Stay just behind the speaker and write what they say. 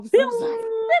I'm so excited.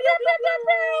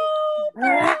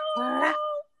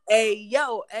 Hey,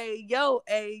 yo, hey, yo,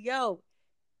 hey, yo.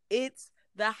 It's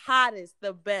the hottest,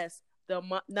 the best, the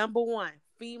number one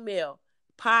female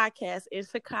podcast in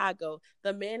Chicago,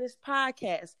 the Mannish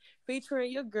podcast,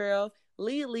 featuring your girl,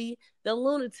 Lily, the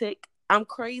lunatic. I'm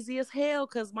crazy as hell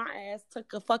because my ass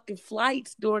took a fucking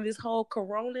flight during this whole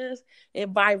coronas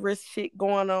and virus shit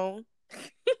going on.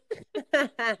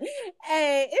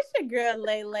 Hey, it's your girl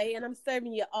Lele, and I'm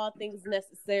serving you all things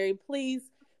necessary. Please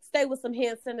stay with some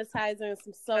hand sanitizer and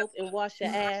some soap and wash your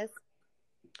ass.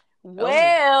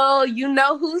 Well, you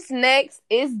know who's next.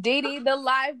 It's Didi, the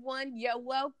live one. You're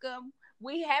welcome.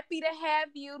 We happy to have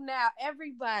you now,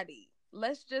 everybody.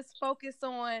 Let's just focus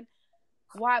on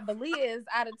why Belia is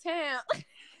out of town.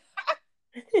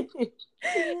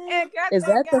 Is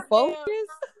that the focus?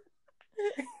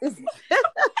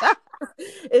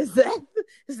 Is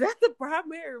that the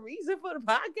primary reason for the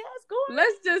podcast going?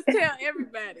 Let's just tell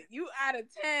everybody you out of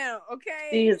town, okay?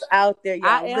 She's out there, y'all.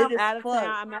 I am out of town.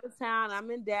 I'm out of town. I'm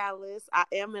in Dallas. I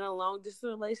am in a long distance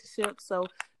relationship. So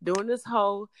during this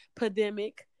whole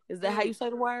pandemic, is that how you say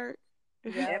the word?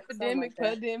 Yeah, epidemic,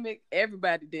 pandemic,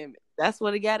 everybody demic. That's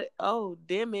what it got. Oh,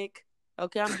 demic.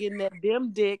 Okay, I'm getting that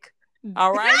dim dick.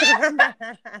 All right.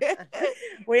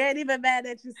 We ain't even mad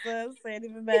at you, sis. We ain't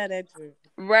even mad at you.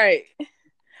 Right.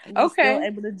 You're still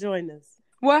able to join us.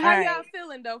 Well, how y'all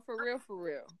feeling though? For real.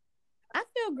 I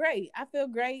feel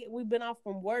great. We've been off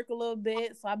from work a little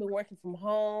bit, so I've been working from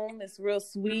home. It's real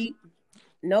sweet.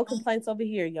 No complaints over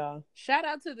here, y'all. Shout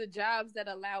out to the jobs that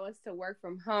allow us to work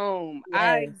from home. Yes.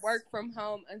 I work from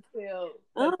home until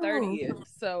the 30th.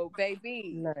 So,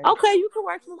 baby. Nice. Okay, you can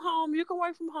work from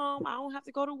home. I don't have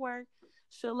to go to work.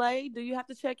 Chalet, do you have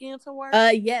to check in to work?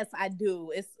 Yes, I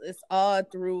do. It's all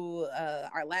through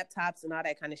our laptops and all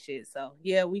that kind of shit. So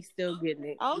yeah, we still getting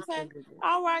it. Okay.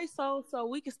 All right. So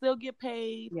we can still get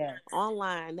paid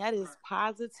online. That is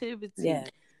positivity. Yeah.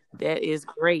 That is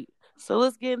great. So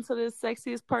let's get into the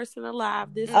sexiest person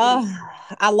alive this week.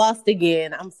 I lost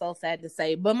again. I'm so sad to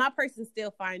say, but my person's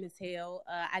still fine as hell.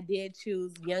 I did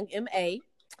choose Young M.A.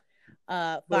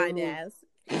 Fine ass.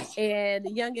 And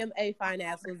Young M.A. fine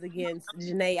ass was against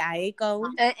Janae Aiko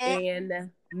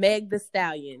and Meg the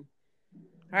Stallion.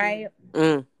 All right.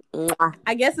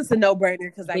 I guess it's a no-brainer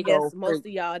because I guess most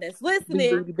of y'all that's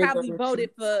listening probably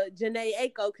voted for Janae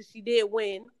Aiko because she did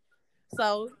win.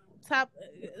 So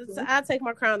I'll take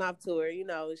my crown off to her. You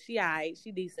know, she alright,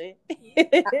 she decent.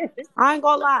 I ain't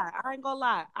gonna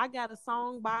lie. I got a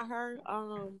song by her.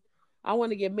 I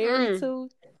want to get married to.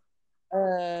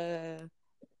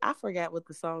 I forgot what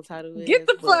the song title is. Get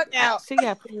the fuck out. She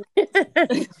got.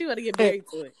 She want to get married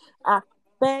to it.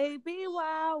 Baby,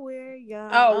 while we're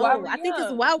young. I think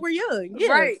it's While We're Young. Yes.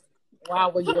 Right.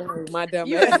 While we're young, my dumb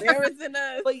You ass. embarrassing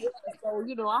us. But yeah,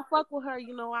 so I fuck with her.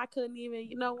 I couldn't even.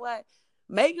 You know what?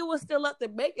 Megan was still up there.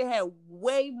 Megan had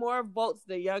way more votes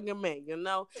than Younger Megan.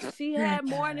 She had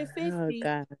more than 50. Oh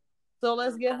God. So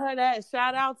let's give her that.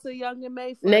 Shout out to Younger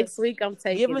May. Next week I'm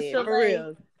taking it for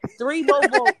real. 3 more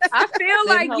votes. I feel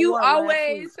like you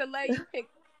always, Chalet, you pick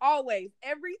always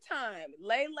every time.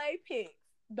 Lele picks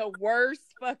the worst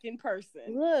fucking person.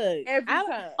 Look, every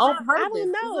time. I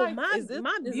don't know. Like,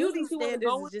 my beauty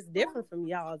standards is just different from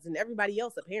y'all's and everybody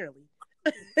else apparently.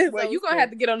 Well, you're gonna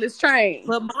have to get on this train.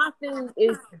 But my thing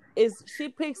is she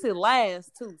picks it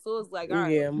last too. So it's like, all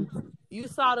right, you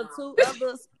saw the 2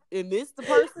 others, and this the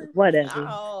person? Whatever.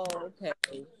 Oh, okay.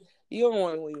 You don't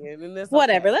want to win. And that's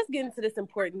whatever. Okay. Let's get into this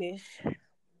important-ish.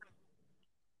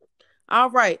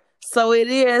 All right. So it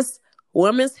is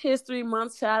Women's History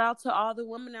Month. Shout out to all the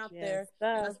women out there.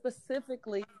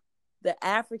 Specifically the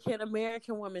African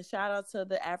American women. Shout out to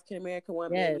the African American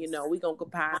women. Yes. We're going to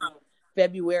combine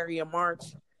February and March.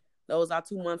 Those are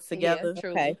 2 months together. Yeah,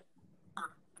 okay.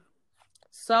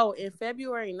 So in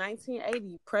February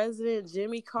 1980, President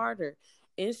Jimmy Carter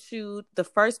issued the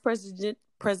first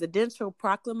presidential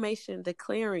proclamation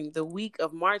declaring the week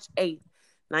of March 8th,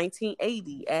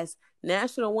 1980 as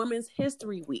National Women's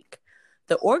History Week.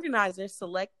 The organizers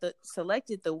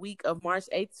selected the week of March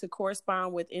 8th to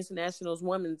correspond with International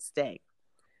Women's Day.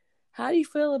 How do you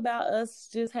feel about us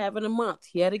just having a month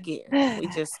yet again? We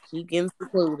just keep getting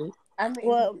included. I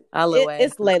mean,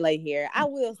 it's Lele here. I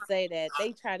will say that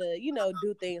they try to,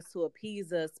 do things to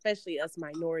appease us, especially us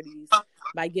minorities,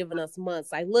 by giving us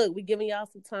months. Like, look, we giving y'all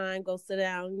some time. Go sit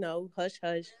down, hush,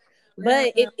 hush.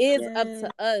 But it is up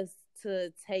to us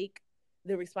to take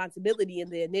the responsibility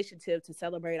and the initiative to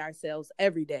celebrate ourselves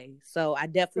every day. So I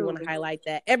definitely want to highlight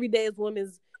that. Every day is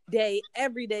Women's Day.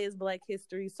 Every day is Black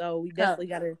History. So we definitely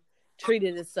got to treat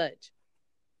it as such.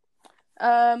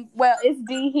 Well, it's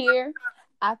D here.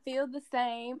 I feel the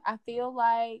same. I feel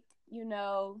like,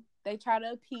 they try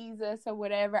to appease us or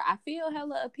whatever. I feel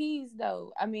hella appeased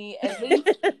though. I mean, at least,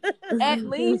 a nigga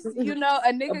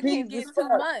can Appeased as get 2 fuck.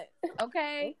 months.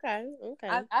 Okay. Okay.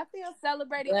 I feel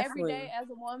celebrated every Definitely. day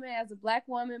as a woman, as a Black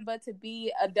woman, but to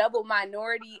be a double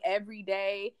minority every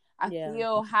day, I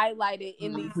feel highlighted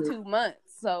in these 2 months.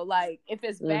 So, like, if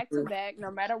it's back to back,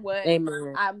 no matter what,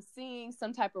 Amen. I'm seeing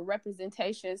some type of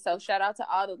representation. So, shout out to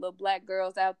all the little Black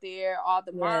girls out there, all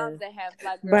the moms that have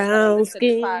Black girls that Brown listen to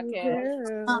this skin podcast.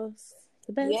 girls.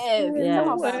 The best Yes, skin in come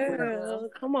the on, brown skin girl.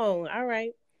 world. Come on. All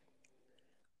right.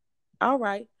 All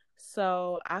right.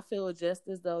 So I feel just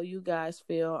as though you guys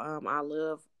feel.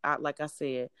 Like I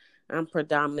said, I'm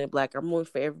predominant Black. I'm rooting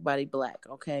for everybody Black,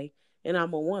 okay? And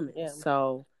I'm a woman. Yeah.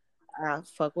 So I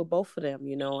fuck with both of them,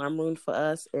 I'm rooting for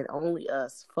us and only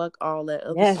us. Fuck all that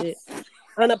other Yes. shit.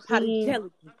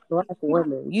 Unapologetic. Black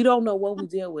women. You don't know what we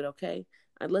deal with, okay?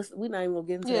 Unless we're not even gonna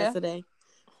get into that today.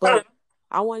 But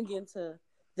I want to get into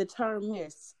the term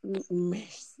miss.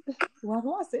 Why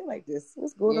do I say it like this?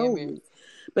 What's going on with me?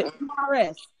 But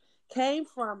MRS came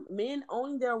from men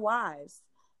owning their wives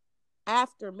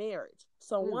after marriage.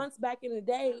 So once back in the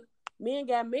day, men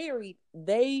got married,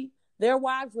 their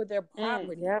wives were their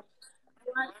property. Yep.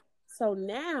 So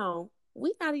now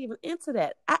we not even into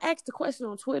that. I asked the question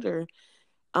on Twitter.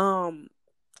 Are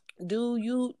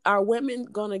women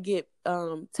gonna get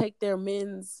take their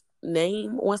men's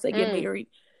name once they get married?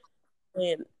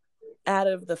 And out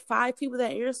of the 5 people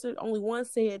that answered, only one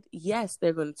said yes,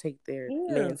 they're gonna take their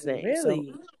man's name.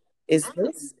 Really? So is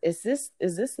this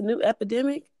the new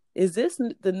epidemic? Is this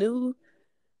the new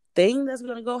thing that's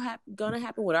gonna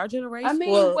happen with our generation? I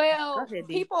mean,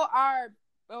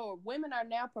 Well, women are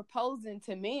now proposing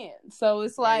to men, so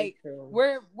it's like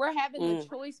we're having the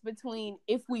choice between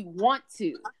if we want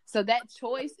to. So that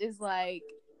choice is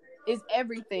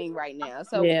everything right now.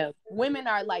 So women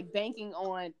are like banking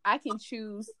on, I can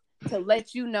choose to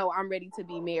let you know I'm ready to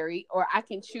be married, or I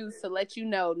can choose to let you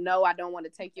know, no, I don't want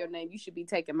to take your name. You should be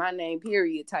taking my name,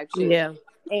 period, type shit. Yeah.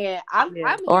 And I'm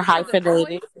or here for the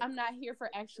hyphenated. choice. I'm not here for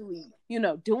actually,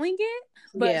 doing it.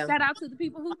 But shout out to the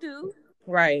people who do.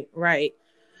 Right.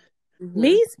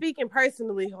 Me speaking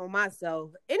personally on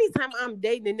myself, anytime I'm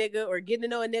dating a nigga or getting to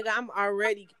know a nigga, I'm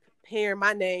already comparing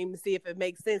my name to see if it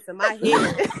makes sense in my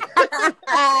head.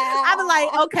 I be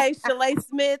like, okay, Shalay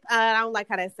Smith, I don't like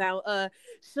how that sounds.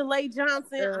 Shalay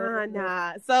Johnson,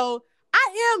 nah. So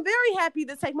I am very happy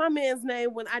to take my man's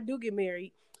name when I do get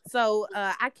married. So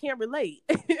I can't relate.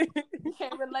 You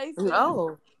can't relate to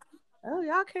Oh,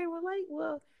 y'all can't relate?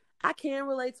 Well, I can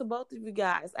relate to both of you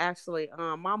guys, actually.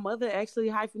 My mother actually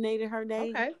hyphenated her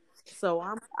name. Okay. So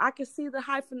I can see the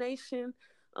hyphenation.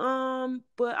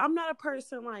 But I'm not a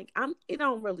person it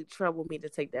don't really trouble me to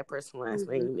take that person's last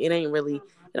name. It don't really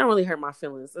hurt my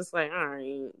feelings. It's like, all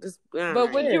right,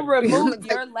 but would you remove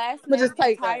your last name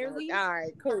entirely? All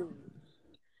right, cool.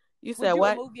 You said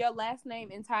what? Would you remove your last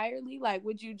name entirely? Like,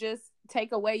 would you just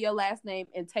take away your last name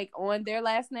and take on their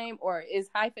last name, or is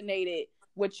hyphenated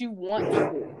what you want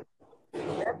to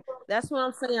do? That's what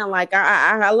I'm saying. Like,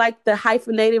 I like the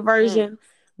hyphenated version,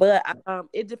 but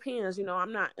it depends.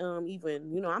 I'm not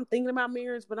even. I'm thinking about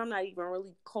marriage, but I'm not even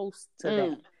really close to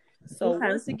that. So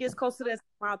once it gets close to that,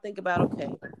 I'll think about, okay,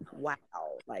 wow,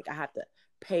 like I have to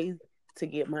pay to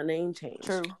get my name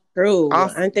changed. True.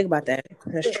 Awesome. I didn't think about that.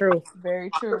 That's true. Very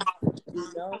true.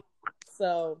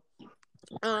 So,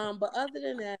 but other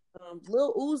than that,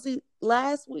 Lil Uzi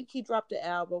last week he dropped the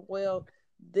album. Well,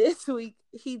 this week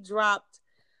he dropped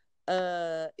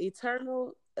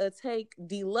Eternal Take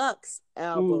Deluxe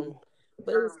album,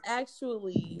 but it was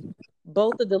actually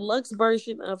both the deluxe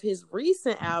version of his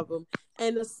recent album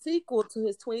and a sequel to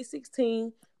his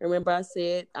 2016. Remember, I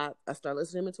said I started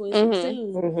listening in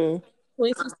 2016.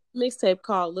 2016 mixtape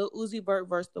called Lil Uzi Vert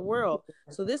vs. the World.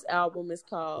 So this album is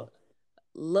called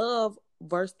Love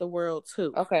vs. the World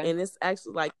 2. Okay, and it's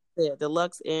actually like the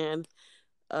deluxe and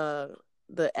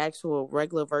the actual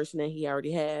regular version that he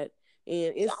already had.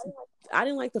 And I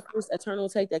didn't like the first Eternal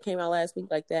Take that came out last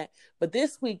week like that. But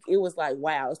this week, it was like,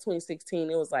 wow, it's 2016.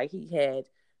 It was like he had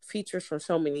features from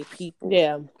so many people.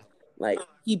 Yeah. Like,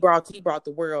 he brought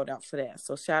the world out for that.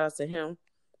 So, shout out to him.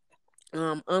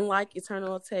 Unlike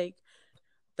Eternal Take,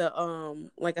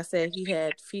 like I said, he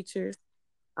had features.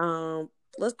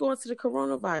 Let's go into the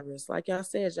coronavirus. Like y'all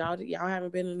said, y'all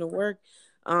haven't been into work.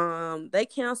 They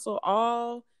cancel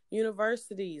all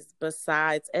universities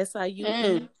besides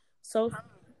SIU. So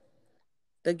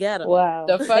the ghetto. Wow.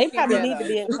 They probably ghetto. need to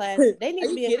be in class. They need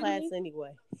to be in class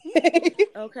anyway.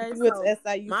 Okay, with so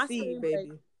SIUC,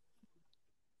 baby.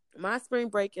 my spring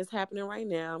break is happening right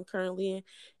now. I'm currently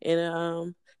in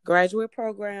a graduate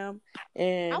program,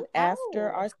 and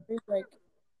after our spring break,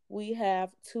 we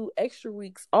have 2 extra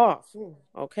weeks off.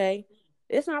 Okay,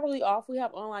 it's not really off. We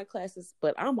have online classes,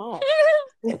 but I'm off.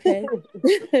 Okay,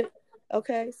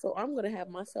 okay. So I'm gonna have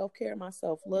my self care, my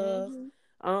self love.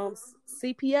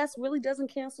 CPS really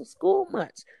doesn't cancel school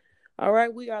much. All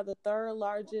right, we are the third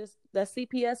largest. The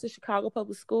CPS is Chicago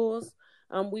Public Schools.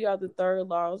 We are the third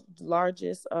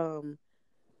largest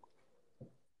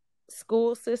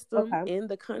school system in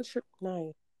the country.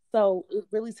 Nice. So it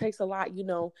really takes a lot,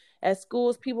 at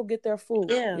schools, people get their food,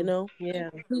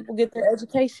 people get their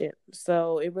education.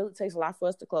 So it really takes a lot for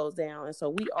us to close down. And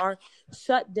so we are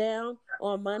shut down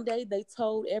on Monday. They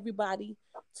told everybody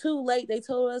too late. They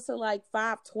told us at like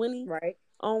 5:20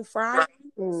 on Friday.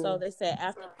 So they said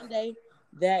after Monday,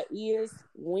 that is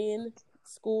when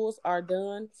schools are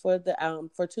done for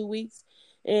 2 weeks.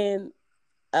 And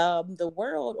the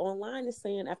world online is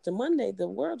saying after Monday, the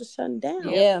world is shutting down.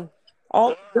 Yeah.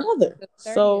 All together.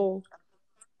 So,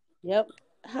 yep.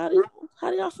 How do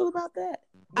y'all feel about that?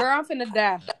 Girl, I'm finna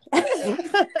die.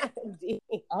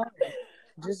 Oh,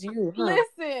 just you, huh?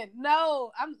 Listen,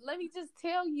 no, let me just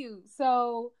tell you.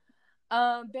 So,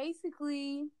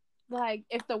 basically, like,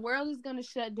 if the world is gonna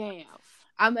shut down,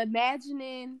 I'm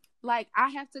imagining like I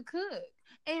have to cook.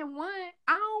 And one,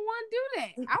 I don't want to do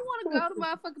that. I want to go to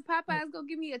motherfucking Popeyes, go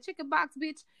give me a chicken box,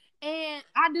 bitch, and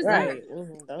I deserve it.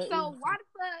 So why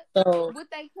the fuck would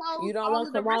they close you don't all want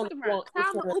of the restaurants? How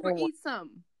I'm gonna Uber eat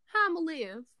something? How I'm gonna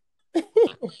live?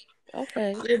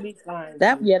 Okay, you'll be fine.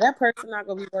 That person not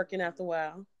gonna be working after a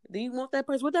while. Do you want that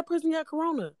person? What that person got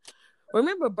corona?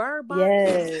 Remember Bird Box?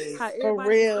 Yes, how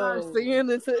everybody started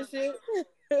seeing into shit.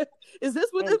 Is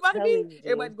this what this about to be?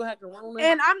 Everybody's gonna have corona,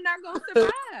 and I'm not gonna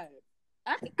survive.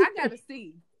 I gotta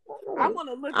see. I want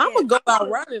to look. I'm gonna go out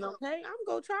running. Okay, I'm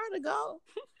gonna try to go.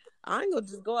 I ain't gonna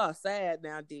just go out sad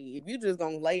now, D. If you just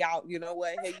gonna lay out, you know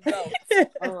what? Here you go.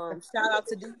 Shout out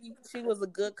to D. She was a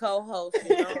good co-host.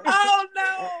 Oh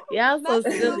no, y'all so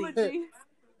silly.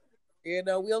 We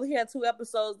only had 2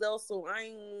 episodes though, so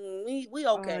we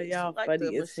okay. Oh, y'all like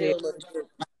funny as hell.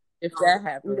 If that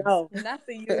happens, no, not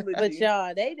the eulogy. But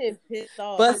y'all, they didn't piss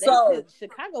off. But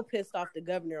Chicago pissed off the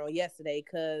governor on yesterday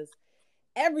because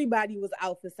everybody was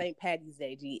out for St. Patty's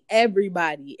Day. G,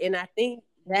 everybody, and I think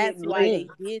that's why they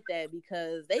did that,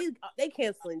 because they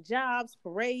canceling jobs,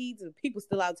 parades, and people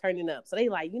still out turning up. So they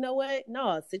like, you know what?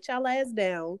 No, sit y'all ass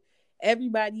down.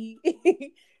 Everybody,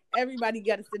 everybody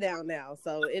got to sit down now.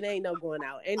 So it ain't no going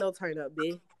out, ain't no turn up,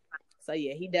 bitch. So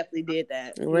yeah, he definitely did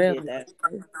that. Really? He did that.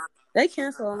 They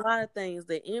cancel a lot of things.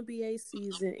 The NBA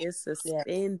season is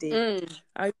suspended.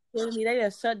 Are you kidding me? They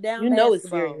just shut down. You know it's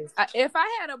serious. If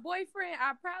I had a boyfriend,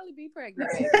 I'd probably be pregnant,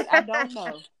 baby. I don't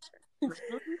know.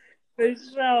 For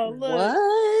sure. Look,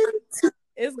 what?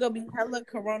 It's gonna be hella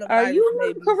coronavirus. Are you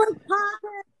baby?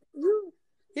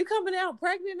 You coming out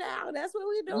pregnant now? That's what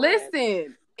we doing.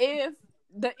 Listen, if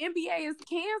the NBA is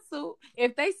canceled,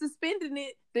 if they suspending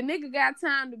it, the nigga got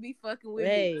time to be fucking with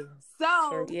me.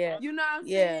 So you know what I'm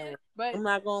saying? But I'm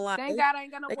not gonna lie. Thank God I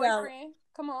ain't got no boyfriend.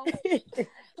 Come on.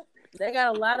 They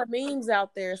got a lot of memes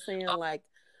out there saying like,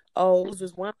 oh, it was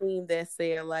just one meme that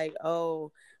said like,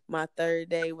 oh, my third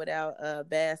day without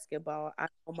basketball. I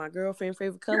know my girlfriend's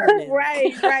favorite color now.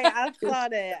 right. I saw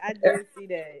that. I did see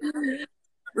that.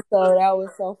 So that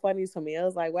was so funny to me. I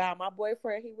was like, wow, my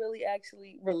boyfriend, he really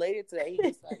actually related to that. He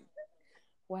was like,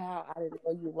 wow, I didn't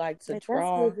know you like to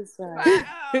draw.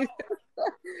 Wow.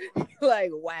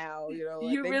 Like, wow,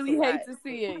 you really hate to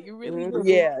see it. You really do.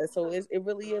 Yeah, so it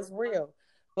really is real.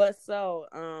 But so,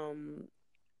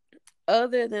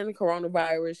 other than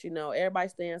coronavirus, everybody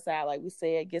stay inside. Like we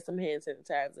said, get some hand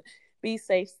sanitizer. Be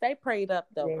safe. Stay prayed up,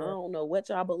 though. Yeah. I don't know what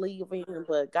y'all believe in,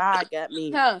 but God got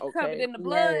me. Okay? Covered in the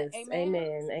blood. Yes.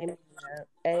 Amen.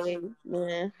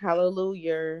 Amen.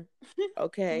 Hallelujah.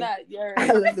 Okay. Not your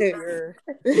hallelujah.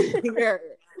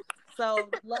 So,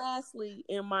 lastly,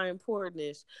 in my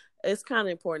importantish, it's kind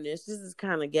of importantish. This is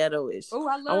kind of ghetto-ish. Oh,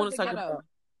 I want to talk about.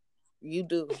 You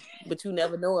do, but you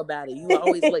never know about it. You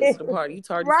always late to the party. You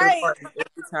tardy to the party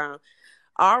every time.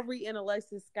 Ari and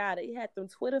Alexis Scott, they had them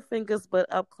Twitter fingers, but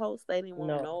up close they didn't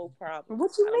want no problem.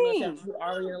 What you mean? I don't know if you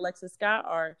Ari and Alexis Scott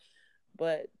are,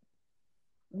 but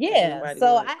yeah.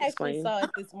 So I actually saw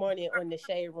it this morning on the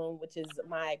Shade Room, which is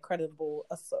my credible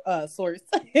source.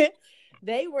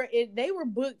 They were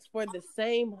booked for the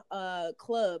same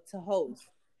club to host.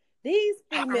 These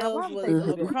females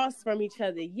was across from each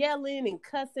other, yelling and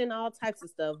cussing, all types of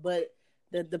stuff. But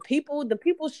the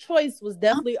people's choice was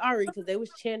definitely Ari, because they was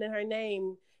chanting her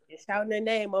name and shouting their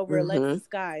name over Mm-hmm. Alexis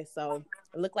Sky. So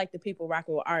it looked like the people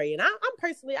rocking with Ari. And I'm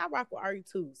personally, I rock with Ari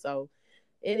too. So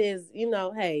it is,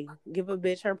 hey, give a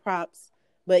bitch her props.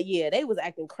 But yeah, they was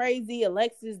acting crazy.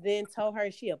 Alexis then told her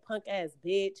she a punk ass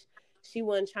bitch. She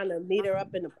wasn't trying to meet her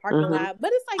up in the parking Mm-hmm. lot.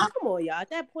 But it's like, come on, y'all. At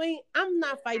that point, I'm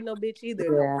not fighting no bitch either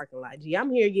in no Yeah. parking lot. Gee,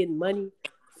 I'm here getting money.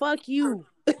 Fuck you.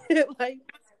 Like,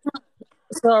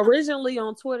 So originally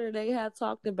on Twitter, they had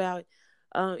talked about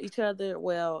each other.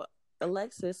 Well,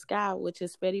 Alexis Sky, which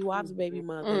is Fetty Wap's baby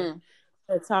mother,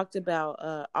 had talked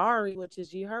about Ari, which is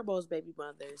G Herbo's baby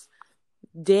mother's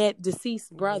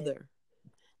deceased brother.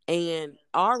 And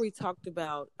Ari talked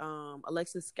about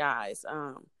Alexis Sky's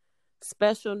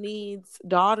special needs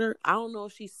daughter. I don't know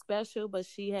if she's special, but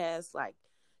she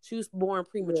was born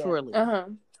prematurely. yeah.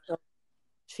 So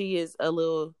she is a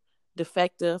little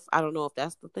defective. I don't know if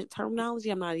that's the terminology.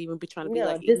 I'm not even trying to be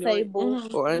like ignorant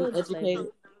Disabled. or uneducated.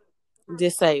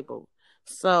 Disabled.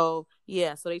 So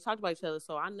yeah, so they talked about each other.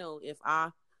 So I know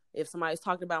if somebody's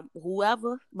talking about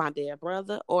whoever, my dead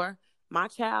brother or my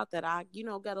child that I,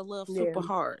 gotta love super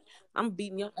hard, I'm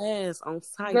beating your ass on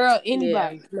sight. Girl,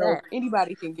 anybody. No.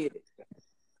 Anybody can get it.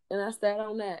 And that's that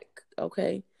on that.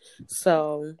 Okay.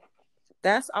 So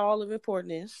that's all of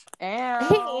importantness.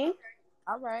 Ow.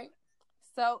 All right.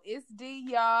 So it's D,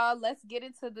 y'all. Let's get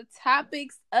into the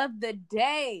topics of the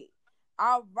day.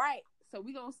 All right. So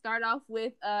we're gonna start off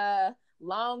with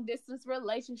long distance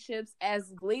relationships,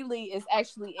 as Lily is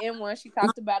actually in one. She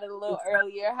talked about it a little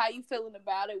earlier. How you feeling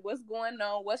about it? What's going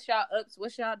on? What's y'all ups?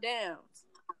 What's y'all downs?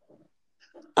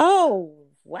 Oh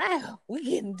wow, we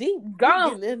getting deep.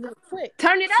 Go. Getting in there quick.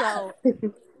 Turn it up.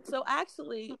 So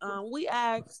actually, we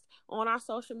asked on our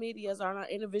social medias, on our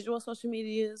individual social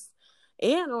medias,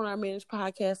 and on our Mannish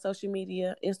podcast social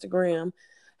media, Instagram,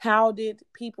 how did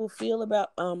people feel about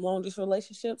long distance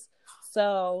relationships?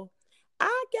 So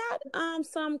I got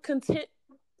some content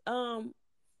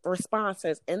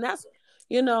responses, and that's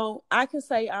I can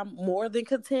say I'm more than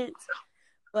content,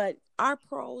 but our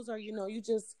pros are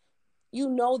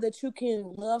that you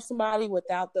can love somebody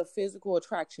without the physical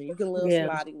attraction. You can love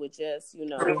somebody with just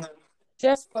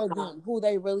just for them, who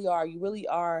they really are. You really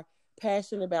are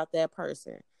passionate about that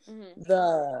person. Mm-hmm.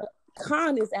 The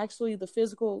con is actually the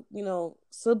physical,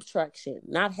 subtraction.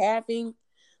 Not having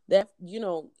that,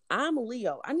 I'm a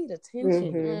Leo. I need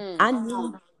attention. Mm-hmm. I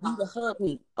need you to hug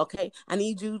me. Okay. I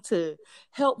need you to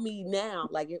help me now.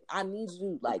 Like, if I need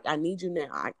you,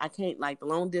 now. I can't, the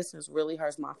long distance really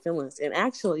hurts my feelings. And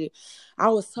actually, I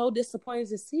was so disappointed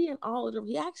to see in all of the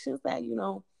reactions that, I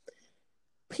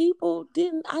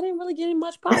didn't really get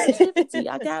much positivity.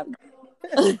 I got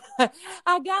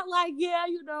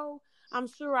I'm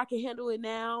sure I can handle it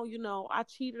now. I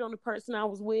cheated on the person I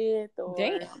was with, or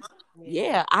damn.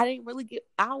 Yeah, I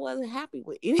wasn't happy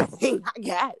with anything I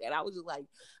got. And I was just like,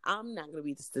 I'm not going to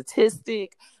be the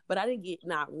statistic, but I didn't get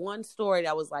not one story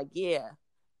that was like, yeah,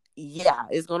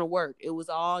 it's going to work. It was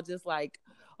all just like,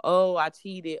 oh, I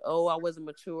cheated. Oh, I wasn't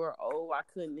mature. Oh, I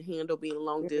couldn't handle being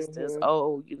long distance.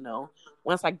 Oh,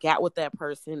 once I got with that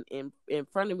person in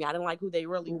front of me, I didn't like who they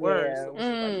really were.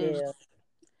 So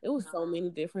it was so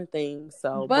many different things.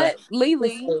 So, but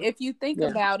Lily, if you think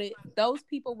about it, those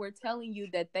people were telling you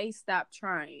that they stopped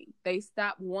trying. They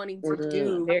stopped wanting to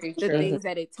do the things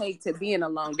that it takes to be in a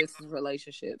long distance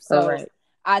relationship. So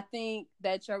I think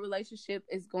that your relationship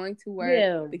is going to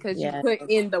work because you put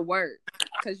in the work.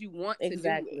 Because you want to do it.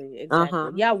 Exactly.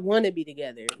 Y'all want to be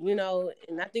together,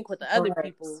 and I think with the other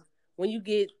people, when you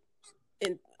get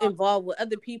involved with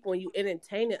other people and you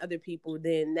entertaining other people,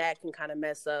 then that can kind of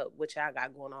mess up what y'all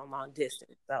got going on long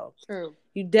distance. So true.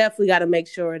 You definitely got to make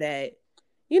sure that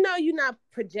you're not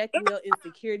projecting your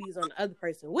insecurities on the other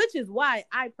person, which is why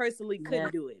I personally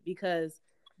couldn't do it, because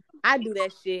I do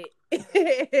that shit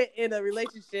in a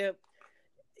relationship.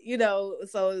 So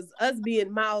it's us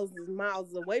being miles and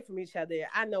miles away from each other.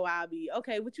 I know I'll be,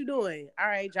 okay, what you doing? All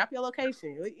right, drop your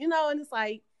location. And it's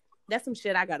like, that's some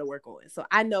shit I got to work on. So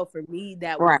I know for me,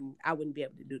 I wouldn't be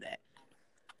able to do that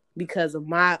because of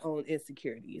my own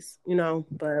insecurities,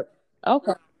 but.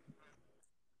 Okay.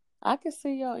 I can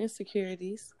see your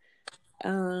insecurities.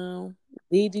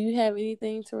 Lee, do you have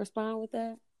anything to respond with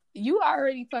that? You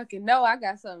already fucking know I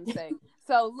got something to say.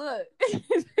 So look,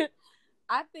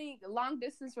 I think long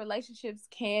distance relationships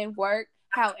can work.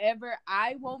 However,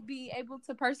 I won't be able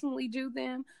to personally do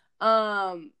them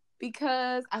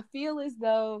because I feel as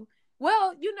though,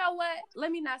 well, you know what?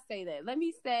 Let me not say that. Let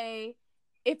me say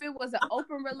if it was an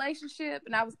open relationship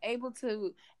and I was able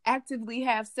to actively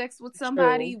have sex with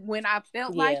somebody True. when I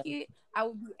felt like Yeah. it, I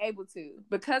would be able to.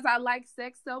 Because I like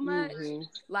sex so much, Mm-hmm.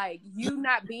 like you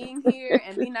not being here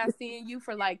and me not seeing you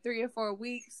for like 3 or 4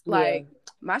 weeks, Yeah. like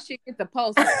my shit get the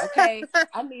poster, okay?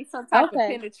 I need some type of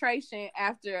Okay. penetration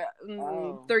after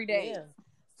Oh, 3 days. Yeah.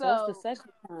 so it's the So,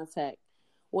 sexual contact.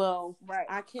 Well, right.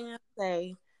 I can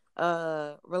say,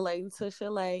 relating to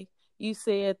Chalet, you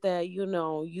said that you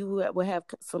would have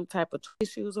some type of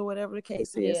issues or whatever the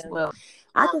case is. Yeah. Well,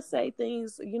 I could say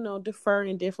things differ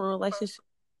in different relationships.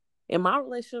 In my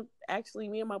relationship, actually,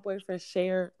 me and my boyfriend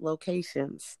share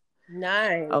locations.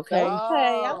 Nice. Okay.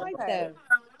 Okay. I Oh, like okay.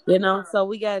 that. So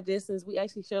we got a distance. We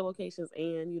actually share locations,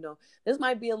 and this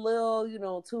might be a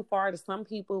little, too far to some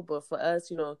people, but for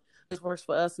us, this works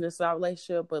for us and it's our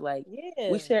relationship. But like, we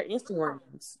Yeah. share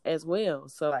Instagrams as well.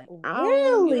 So like,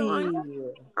 Really? I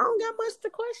don't got much to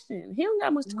question. He don't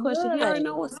got much to question. He already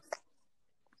Nice. knows.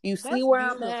 You see That's where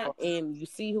I'm at, beautiful. and you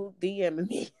see who DMing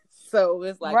me. So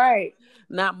it's like Right.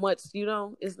 not much.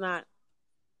 It's not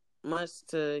much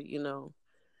to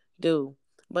do.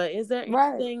 But is there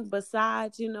Right. anything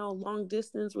besides, long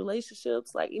distance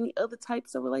relationships, like any other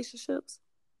types of relationships?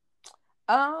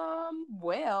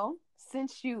 Well,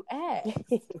 since you asked,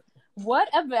 what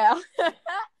about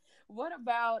what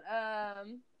about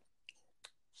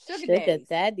sugar Sugar daddies?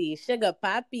 daddy, sugar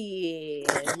poppy.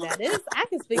 Now this, I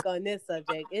can speak on this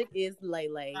subject. It is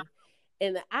Lele.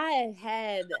 And I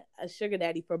had a sugar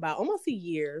daddy for about almost a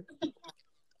year,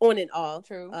 on and off.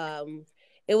 True.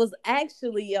 It was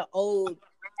actually an old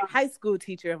high school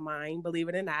teacher of mine, believe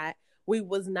it or not. We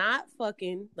was not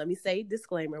fucking, let me say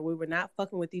disclaimer, we were not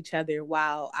fucking with each other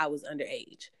while I was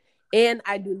underage. And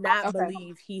I do not Okay.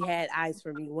 believe he had eyes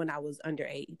for me when I was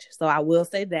underage. So I will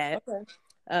say that.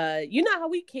 Okay. You know how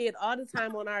we kid all the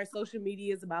time on our social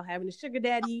medias about having a sugar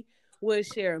daddy. We'll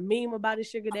share a meme about a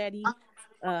sugar daddy.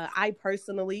 I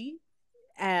personally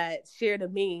shared a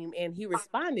meme and he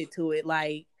responded to it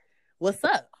like, "What's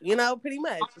up?" Pretty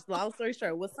much. Just long story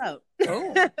short, what's up?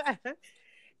 Oh,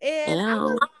 And I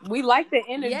Wow. was, we like the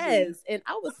energy. yes, and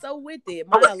I was so with it.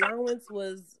 My allowance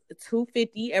was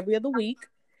 $250 every other week,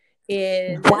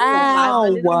 and that's a Oh, Wow.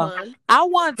 500 a month. I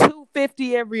want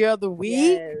 250 every other week.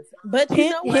 Yes, but you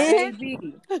Hint, know what, right. hint.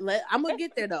 baby? I'm gonna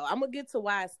get there though. I'm gonna get to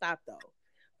why I stopped though.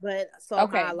 But so my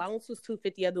Okay. allowance was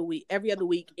 $250 every other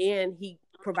week, and he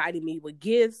provided me with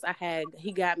gifts.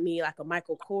 He got me like a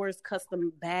Michael Kors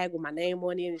custom bag with my name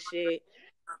on it and shit.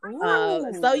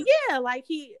 So Ooh. yeah, like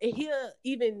he'll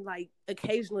even like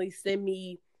occasionally send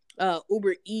me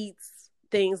Uber Eats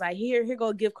things like here go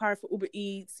a gift card for Uber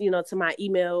Eats, to my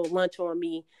email, lunch on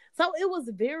me. So it was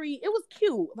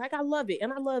cute. Like I love it,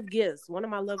 and I love gifts. One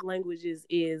of my love languages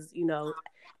is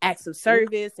acts of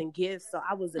service and gifts. So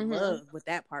I was in Mm-hmm. love with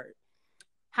that part.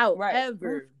 Right.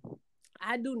 However,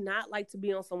 I do not like to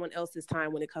be on someone else's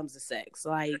time when it comes to sex.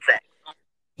 Like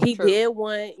he True. did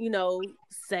want,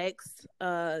 sex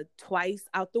twice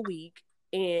out the week.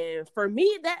 And for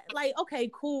me, that like, okay,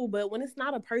 cool. But when it's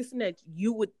not a person that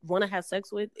you would want to have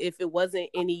sex with, if it wasn't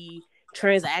any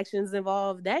transactions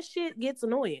involved, that shit gets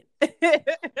annoying.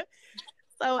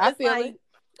 So I it's feel like, it.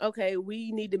 okay,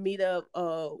 we need to meet up.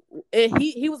 And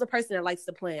he was a person that likes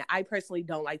to plan. I personally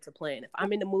don't like to plan. If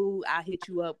I'm in the mood, I'll hit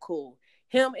you up. Cool.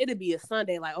 Him, it'd be a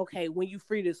Sunday, like, okay, when you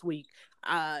free this week?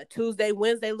 Tuesday,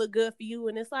 Wednesday look good for you.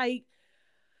 And it's like,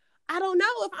 I don't know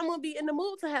if I'm gonna be in the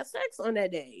mood to have sex on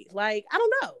that day. Like, I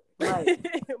don't Right.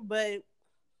 know. But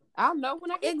I'll know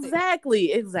when I get there.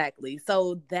 exactly.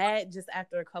 So that just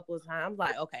after a couple of times, I'm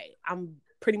like, okay, I'm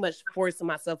pretty much forcing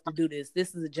myself to do this.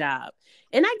 This is a job.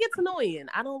 And that gets annoying.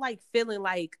 I don't like feeling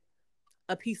like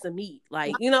a piece of meat.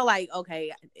 Like, like,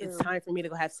 okay, it's True. time for me to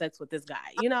go have sex with this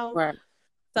guy. Right.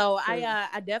 So True.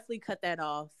 I definitely cut that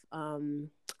off.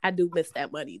 I do miss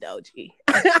that money though, G.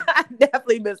 I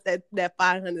definitely miss that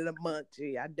 $500 a month,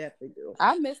 G. I definitely do.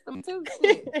 I missed them too.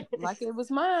 Shit. Like it was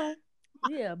mine.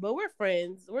 Yeah, but we're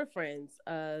friends. We're friends.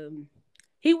 And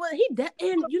you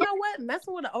know what?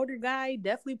 Messing with an older guy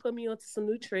definitely put me onto some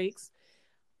new tricks.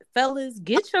 Fellas,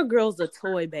 get your girls a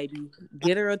toy, baby.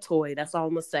 Get her a toy. That's all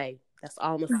I'm gonna say. That's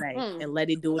all I'm gonna say. Mm. And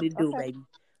let it do what it do, Okay. baby.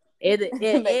 It it,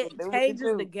 Let it it do what it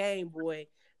changes the do. game, boy.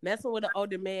 Messing with an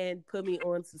older man put me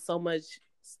on to so much.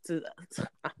 To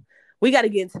we got to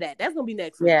get into that. That's gonna be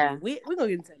next week. Yeah. We're gonna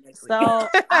get into that next week. So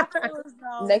I feel as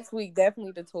though Next week,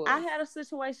 definitely the toy. I had a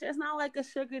situation. It's not like a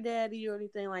sugar daddy or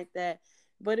anything like that,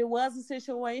 but it was a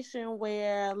situation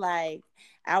where like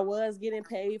I was getting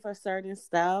paid for certain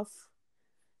stuff.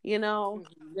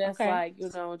 Just Okay. like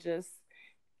just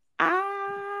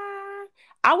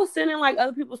I was sending like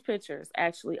other people's pictures,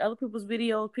 actually, other people's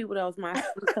videos, people that was my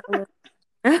skin color.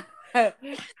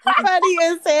 Funny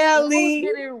as hell, I was Lee.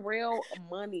 getting real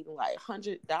money, like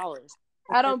 $100.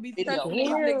 I don't be Video. trusting these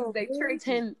niggas. They Damn, tricky.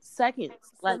 10 seconds.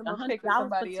 Like Send them a $100 pic of for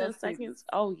somebody 10 else's titties. seconds.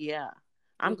 Oh yeah.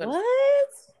 I'm gonna. What?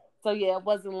 So yeah, it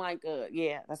wasn't like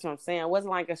that's what I'm saying. It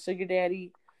wasn't like a sugar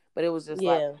daddy, but it was just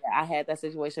like Yeah. I had that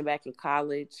situation back in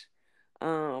college.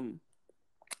 So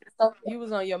You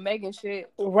was on your Megan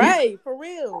shit. Right, for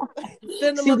real.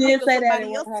 Send them she a pic did of say that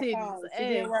in somebody one of else's her titties. songs. She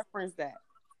did reference that.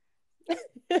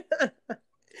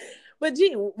 But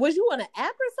gee, was you on an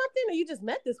app or something, or you just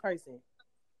met this person?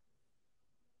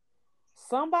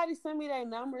 Somebody sent me their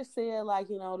number, said like,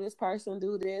 this person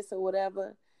do this or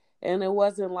whatever. And it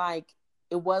wasn't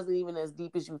even as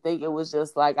deep as you think. It was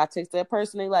just like I text that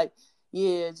person, they like,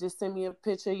 yeah, just send me a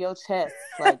picture of your chest.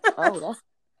 Like, you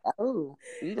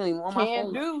don't even want my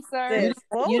Can't face. do, sir. Sis, You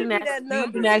forward me didn't that ask, number.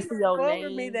 you didn't ask for your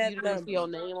Forward me name. that You didn't ask for your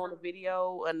number. name on the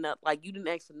video or not. Like you didn't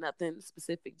ask for nothing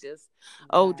specific. Just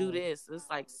Wow. do this. It's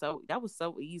like that was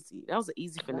so easy. That was an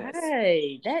easy finesse.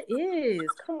 Right, that is.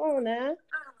 Come on now.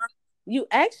 You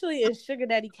actually in Sugar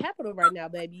Daddy capital right now,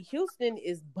 baby. Houston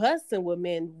is busting with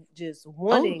men just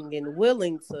wanting and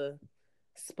willing to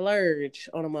splurge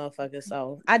on a motherfucker.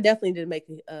 So I definitely did make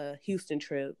a Houston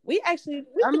trip. We I'm can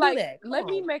like, do that. let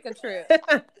me make a trip.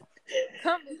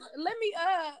 Come, let me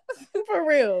for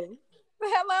real.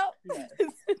 hello.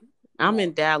 Yes. I'm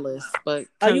in Dallas, but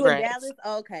Are you in congrats.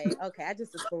 Dallas? Okay. I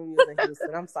just assumed you was in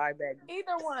Houston. I'm sorry, baby.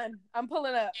 Either one. I'm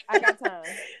pulling up. I got time.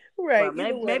 Right.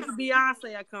 Well, maybe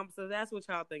Beyonce I come, so that's what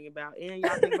y'all think about. And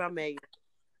y'all think about Megan.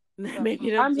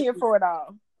 Maybe I'm here for it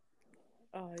all.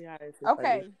 Oh yeah.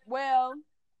 Okay. Well,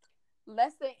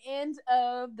 that's the end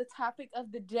of the topic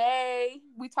of the day.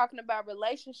 We talking about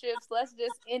relationships. Let's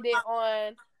just end it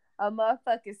on a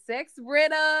motherfucking sex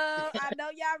riddle. I know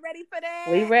y'all ready for that.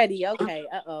 We ready. Okay.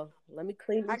 Let me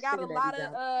clean this. I got a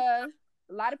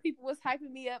lot of people was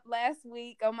hyping me up last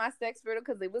week on my sex riddle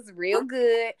because it was real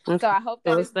good. So I hope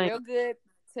that it's real good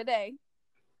today.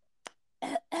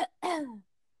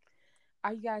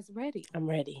 Are you guys ready? I'm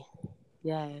ready.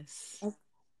 Yes.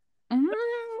 I'm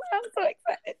so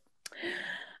excited.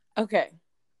 Okay.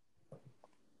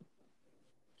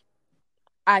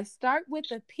 I start with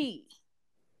a P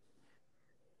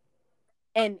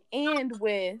and end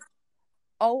with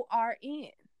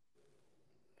ORN.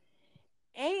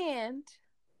 And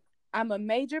I'm a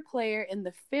major player in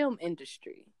the film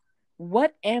industry.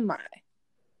 What am I?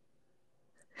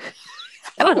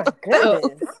 Oh my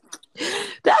goodness.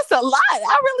 That's a lot.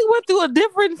 I really went through a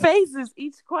different phases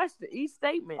each question, each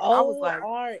statement. I was like,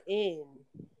 ORN.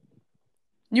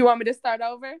 You want me to start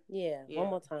over? Yeah, one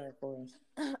more time for us.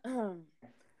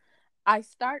 I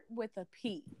start with a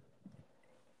P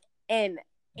and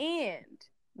end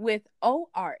with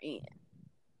ORN.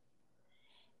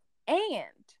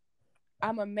 And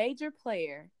I'm a major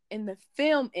player in the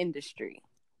film industry.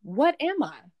 What am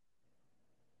I?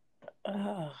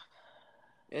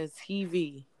 It's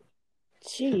TV.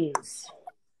 Jeez.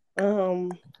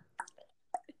 Right.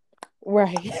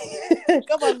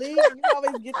 Come on, Lee. You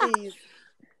always get these.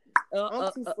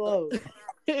 I'm too slow.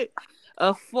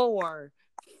 A 4,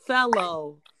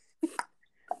 fellow,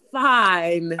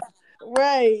 fine.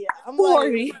 Right. I'm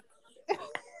 40. Like...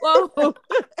 Whoa.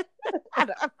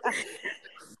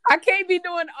 I can't be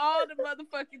doing all the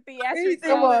motherfucking theatrics in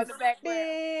the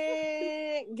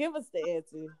background. Give us the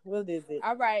answer. What is it?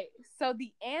 All right. So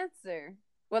the answer.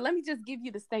 Well, let me just give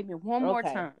you the statement one more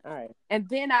time. All right. And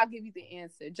then I'll give you the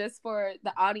answer. Just for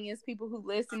the audience, people who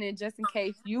listen, and just in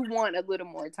case you want a little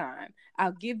more time,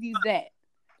 I'll give you that.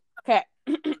 Okay.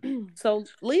 So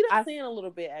lead us in a little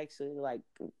bit, actually. Like,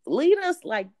 lead us,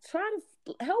 like, try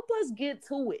to help us get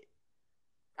to it.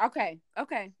 Okay.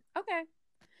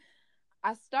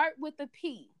 I start with a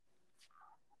P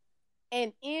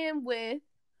and end with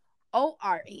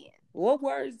ORN. What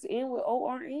words end with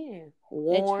ORN?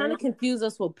 They're trying to confuse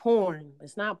us with porn.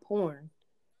 It's not porn.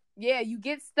 Yeah, you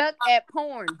get stuck at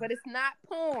porn, but it's not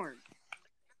porn.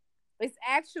 It's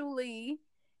actually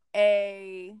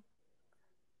a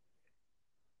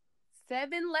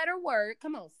 7-letter word.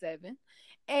 Come on, 7.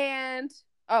 And,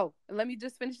 let me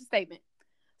just finish the statement.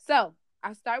 So,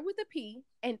 I start with a P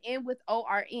and end with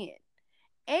ORN.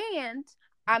 And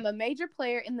I'm a major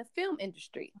player in the film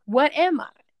industry. What am I?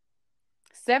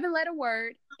 7-letter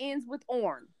word, ends with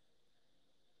ORN.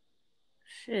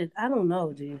 Shit, I don't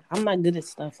know, dude. I'm not good at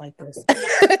stuff like this.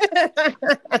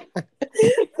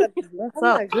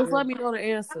 Just let me know the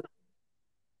answer.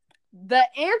 The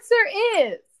answer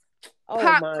is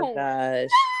popcorn. My gosh.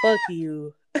 Fuck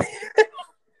you.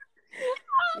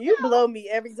 You blow me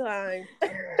every time. That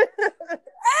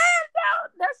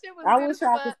shit was I good wish as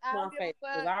I fuck. could see my face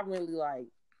because I really like.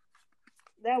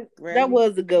 That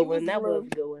was a good You was one. a That was little.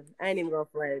 a good one. I ain't even gonna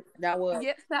flex. That was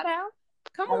Yeah, shout out.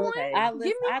 Come on, okay. I give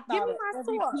thought me of my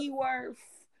every source. keyword.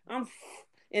 I'm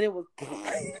and it was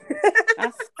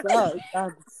I suck.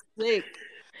 I'm sick.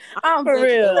 I'm For sick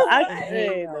real. of I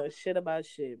ain't hell. know shit about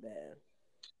shit, man.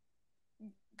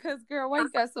 Cause girl, why you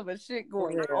got so much shit For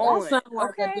going real. That on? sounds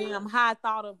like a Okay, damn high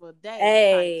thought of a day type shit.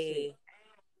 Hey,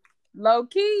 low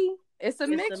key, it's a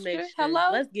it's a mixture. mixture.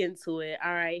 Hello. Let's get into it.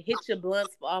 All right. Hit your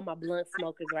blunts for all my blunt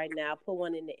smokers right now. Put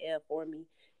one in the air for me.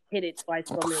 Hit it twice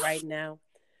for me right now.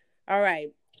 All right.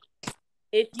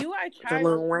 If you are The charging,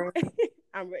 Lil Wayne.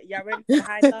 y'all ready for the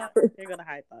high thought? Here go the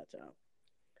high thought, y'all.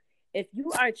 If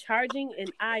you are charging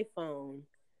an iPhone,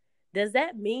 does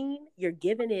that mean you're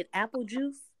giving it apple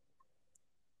juice?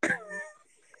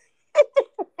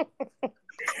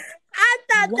 I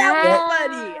thought that was That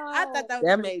funny. I thought Wow. that was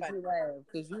that pretty made funny. you laugh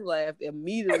because you laughed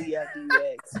immediately after you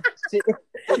asked. Shit.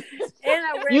 And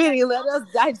I You read didn't that. even let us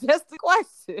digest the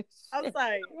question. I'm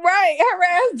sorry. Right, her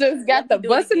ass just got Let me the do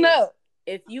it busting again. up.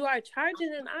 If you are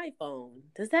charging an iPhone,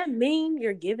 does that mean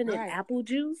you're giving it Right. apple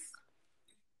juice?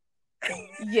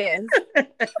 Yes.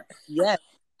 Yes.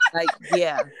 Like,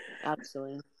 yeah,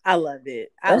 actually. I love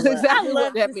it. That's I exactly what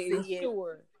love that to means. see it.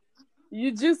 Sure.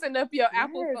 You juicing up your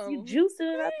Apple Yes, you phone.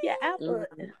 juicing it up your apple.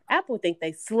 Mm. Apple think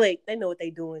they slick. They know what they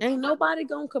doing. Ain't nobody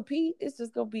gonna compete. It's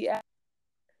just gonna be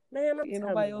Man, I'm ain't telling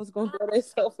nobody you. else gonna throw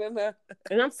themselves in there.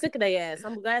 And I'm sick of their ass.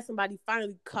 I'm glad somebody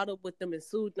finally caught up with them and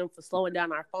sued them for slowing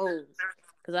down our phones.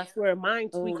 Because I swear mine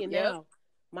tweaking Yep. now.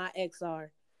 My XR.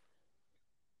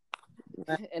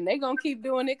 And they gonna keep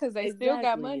doing it because they still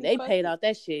got Exactly. money. They Fuck paid it. out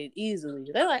that shit easily.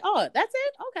 They're like, oh, that's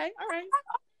it? Okay, all right.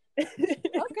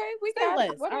 Okay, we Say got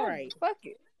less. it. Whatever. All right. Fuck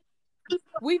it.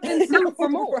 We've been sued for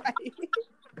more. Right.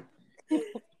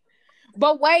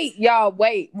 But wait, y'all,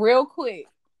 wait, real quick.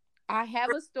 I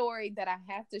have a story that I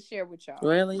have to share with y'all.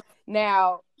 Really?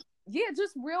 Now, yeah,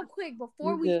 just real quick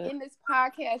before You we good. end this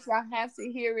podcast, y'all have to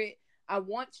hear it. I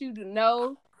want you to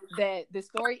know that the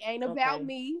story ain't about Okay.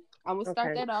 me. I'm gonna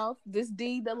start that off. This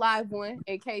D, the live one,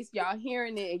 in case y'all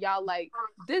hearing it and y'all like,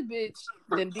 this bitch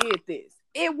done did this.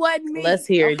 It wasn't me. Let's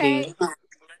hear it, okay? D.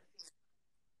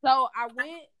 So I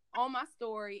went on my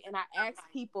story and I asked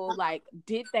people like,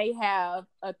 did they have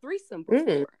a threesome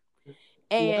before?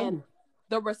 And Yeah.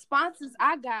 the responses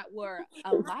I got were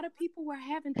a lot of people were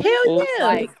having Hell threesomes. yeah.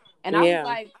 Like, and I was Yeah.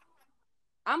 like,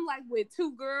 I'm like with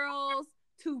 2 girls,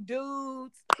 2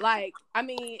 dudes. Like, I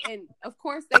mean, and of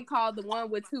course they called the one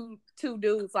with two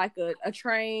dudes like a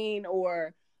train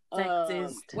or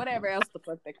Sexist. whatever else the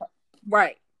fuck they call.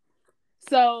 Right.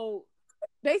 So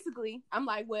basically, I'm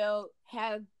like, well,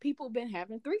 have people been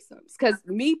having threesomes? Because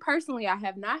me personally, I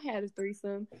have not had a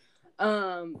threesome.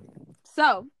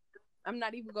 So I'm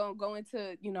not even gonna go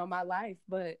into my life,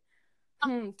 but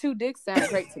 2 dicks sound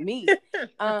great to me.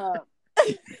 At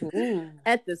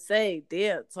the same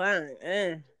damn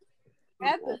time.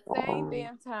 At the same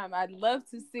damn time, I'd love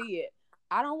to see it.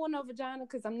 I don't want no vagina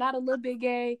because I'm not a little bit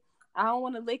gay. I don't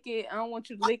want to lick it. I don't want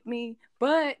you to lick me.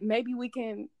 But maybe we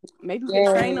can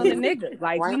train on the nigga.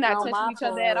 Like we Rain not on touching my each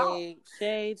other at all. parade.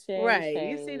 Shade, shade, Right. shade.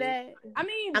 You see that? I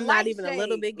mean, I'm light not even a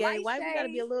little shade, bit gay. light Why we gotta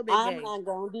be a shade. little bit I'm gay? not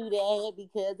gonna do that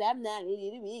because I'm not a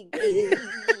little bit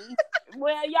gay.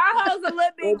 Well, y'all hoes a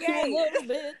little bit But you a gay. little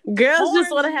bit Girls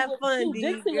just want to horny have with fun, 2 D.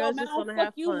 dicks in your Girls just mouth. want to Fuck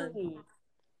have you, fun. mean.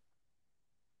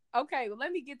 Okay, well,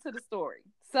 let me get to the story.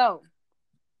 So,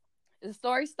 the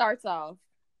story starts off.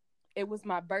 It was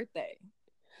my birthday.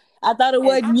 I thought it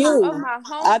wasn't you. Of my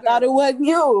I thought it homegirls. wasn't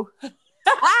you. Listen,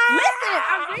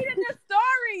 I'm reading the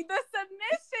story, the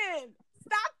submission.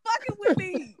 Stop fucking with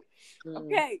me.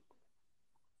 Okay.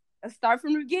 Let's start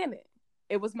from the beginning.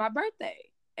 It was my birthday,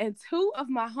 and 2 of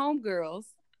my homegirls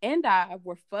and I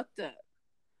were fucked up.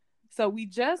 So we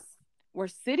just were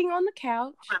sitting on the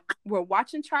couch. We're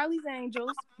watching Charlie's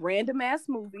Angels, random ass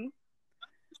movie.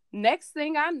 Next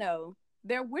thing I know,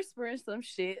 they're whispering some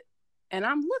shit, and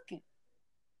I'm looking.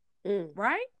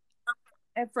 Right?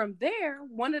 And from there,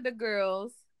 one of the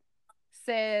girls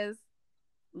says,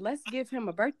 let's give him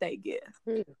a birthday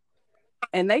gift.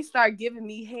 And they start giving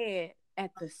me head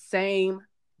at the same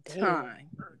time.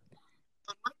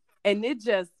 And it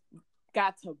just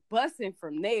got to busting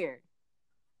from there.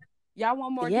 Y'all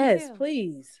want more Yes, details?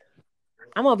 please.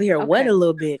 I'm over here wet a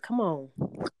little bit. Come on.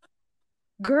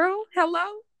 Girl, hello?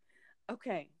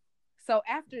 Okay. So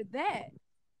after that,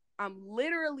 I'm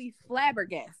literally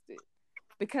flabbergasted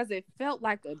because it felt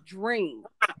like a dream.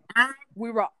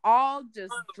 We were all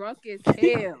just drunk as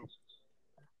hell.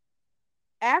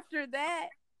 After that,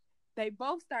 they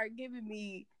both started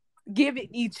giving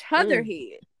each other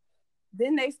head.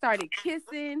 Then they started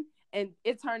kissing and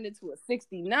it turned into a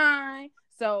 69.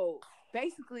 So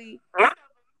basically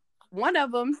one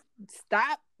of them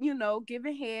stopped,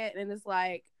 giving head, and it's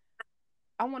like,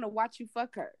 I want to watch you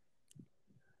fuck her.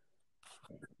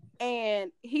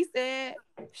 And he said,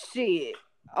 shit,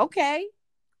 okay.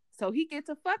 So he get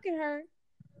to fucking her,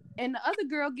 and the other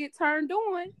girl get turned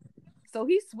on. So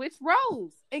he switched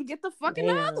roles and get the fucking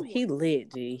other one. He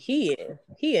lit, G.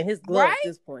 He in his glow right? At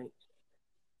this point.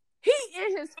 He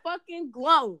in his fucking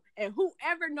glow. And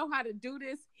whoever know how to do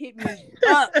this, hit me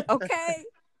up, okay?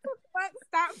 Fuck,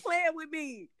 stop playing with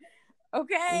me,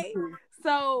 okay? Mm-hmm.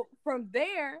 So from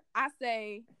there, I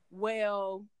say,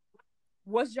 well,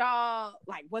 was y'all,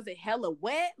 like, was it hella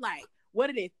wet? Like, what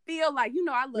did it feel like?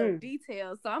 I love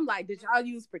details. So I'm like, did y'all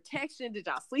use protection? Did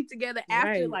y'all sleep together after?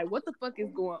 Right. Like, what the fuck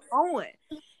is going on?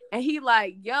 And he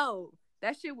like, yo,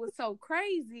 that shit was so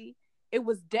crazy. It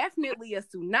was definitely a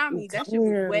tsunami. That shit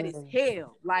was wet as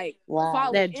hell. Like,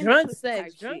 wow. That drunk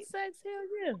sex. Drunk sex, hell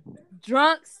yeah.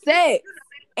 Drunk sex.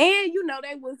 And,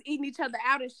 they was eating each other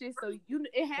out and shit. So,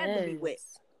 it had to be wet.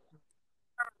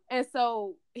 And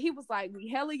so he was like, we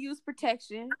hella use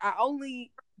protection. I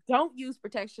only don't use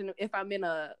protection if I'm in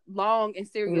a long and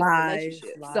serious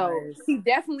relationship. So he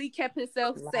definitely kept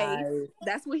himself safe.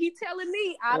 That's what he telling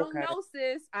me. I don't know,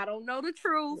 sis. I don't know the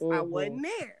truth. I wasn't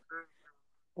there.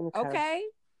 Okay.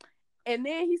 And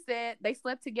then he said they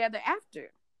slept together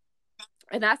after.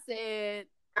 And I said,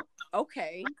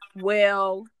 okay,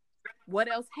 well, what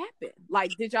else happened?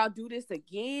 Like, did y'all do this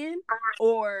again?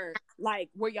 Or, like,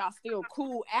 were y'all still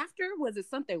cool after? Was it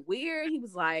something weird? He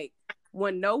was like,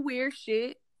 wasn't no weird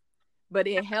shit, but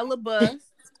it hella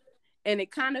bust. And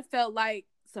it kind of felt like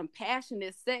some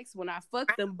passionate sex when I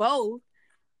fucked them both.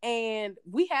 And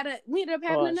we ended up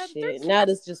having another threesome. Now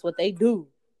that's just what they do.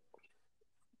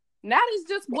 Now that's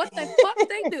just what the fuck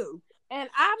they do. And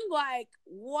I'm like,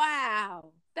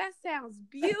 wow, that sounds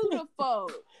beautiful.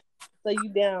 So you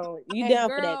down girl,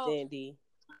 for that, then, D?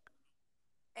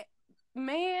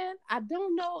 Man, I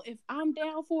don't know if I'm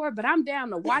down for it, but I'm down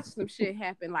to watch some shit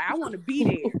happen. Like, I want to be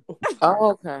there.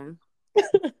 Oh, okay.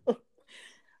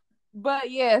 But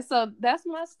yeah, so that's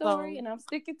my story, and I'm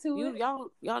sticking to it.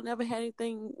 Y'all never had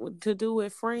anything to do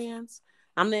with friends?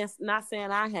 I'm not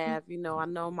saying I have. I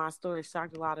know my story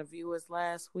shocked a lot of viewers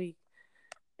last week.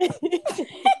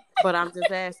 But I'm just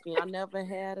asking. I never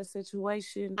had a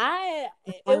situation. It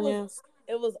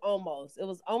was almost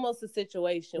a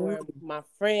situation where my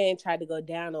friend tried to go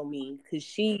down on me because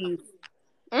she.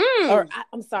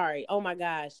 I'm sorry. Oh my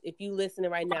gosh! If you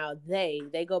listening right now,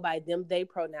 they go by them they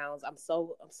pronouns. I'm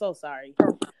so sorry.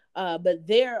 But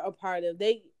they are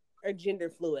gender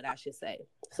fluid, I should say.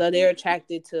 So they're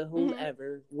attracted to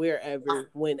whomever, wherever,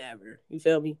 whenever. You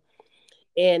feel me?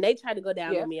 And they tried to go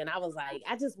down on me, and I was like,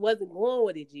 I just wasn't going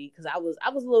with it, G, because I was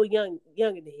a little young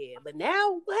in the head. But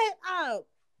now, what? I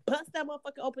bust that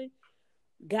motherfucker open,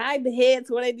 guide the head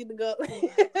to where they need to go.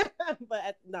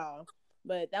 But no,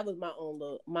 but that was my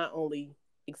only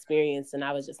experience, and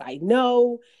I was just like,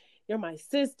 no, you're my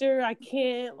sister. I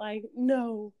can't,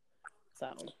 no.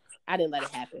 So I didn't let it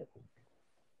happen.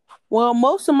 Well,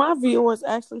 most of my viewers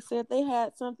actually said they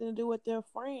had something to do with their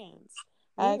friends.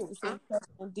 I asked the same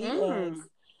question D asked.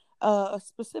 A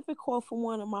specific quote from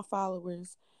one of my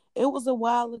followers. It was a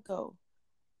while ago.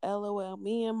 LOL.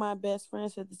 Me and my best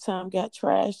friends at the time got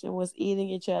trashed and was eating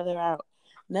each other out.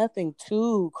 Nothing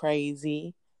too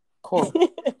crazy. Quote. I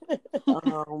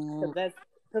want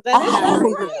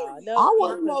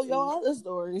to know your other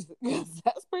stories.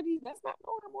 That's not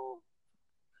normal.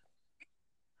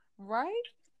 Right?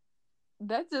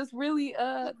 That just really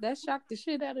that shocked the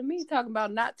shit out of me, talking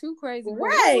about not too crazy. Right.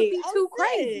 What would be too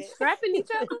crazy? Strapping each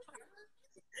other?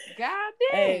 God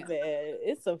damn. Hey man,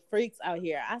 it's some freaks out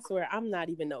here. I swear I'm not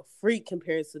even no freak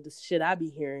compared to the shit I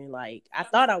be hearing. Like, I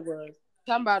thought I was.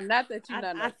 Talking about not that you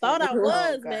not. I thought I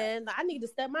was, man. I need to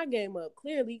step my game up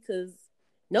clearly, because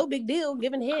no big deal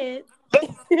giving head.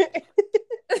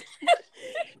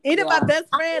 Eating my best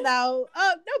friend out.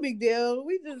 Oh, no big deal. I'm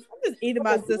just eating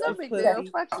my sister's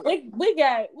pussy. We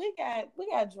got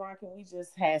drunk and we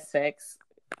just had sex.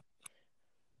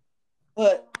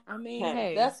 But I mean,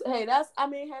 that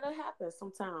happens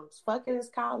sometimes. Fucking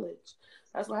is college.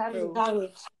 That's what happens in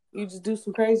college. You just do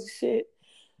some crazy shit.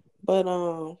 But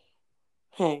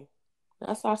hey,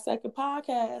 that's our second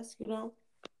podcast.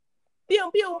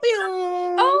 Pew, pew,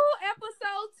 pew. Oh,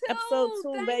 episode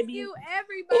 2. Thank baby. you,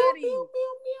 everybody. Pew,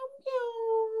 pew,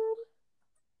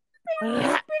 pew,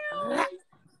 pew.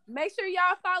 Make sure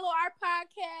y'all follow our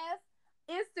podcast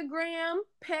Instagram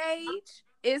page.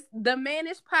 It's the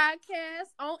Mannish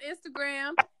Podcast on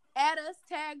Instagram. Add us,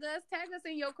 tag us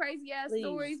in your crazy ass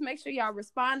stories. Make sure y'all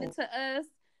responding to us.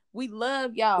 We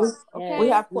love y'all. We Yes, Okay,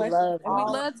 have we questions love and we y'all.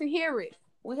 all. love to hear it.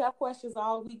 We have questions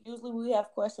all week. Usually, we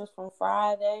have questions from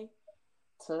Friday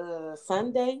to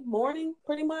Sunday morning,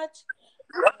 pretty much.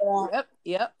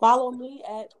 Yep. Follow me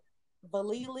at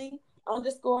Valili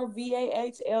underscore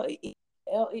VAHLEE_.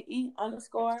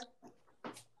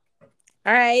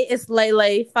 All right, it's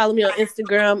Lele. Follow me on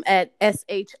Instagram at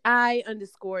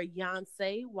SHI_Yonce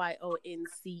YONCE.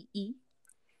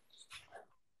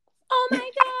 Oh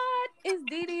my God, it's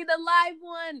Dee Dee the live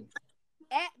one.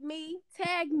 At me,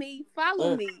 tag me,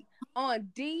 follow me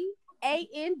on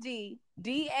DANDDAZIT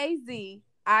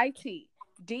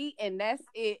D, and that's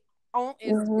it on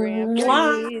Instagram. Mwah.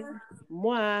 Period. Period.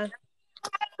 Moi.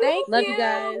 Thank Love you you.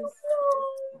 guys.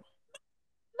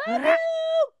 Love you.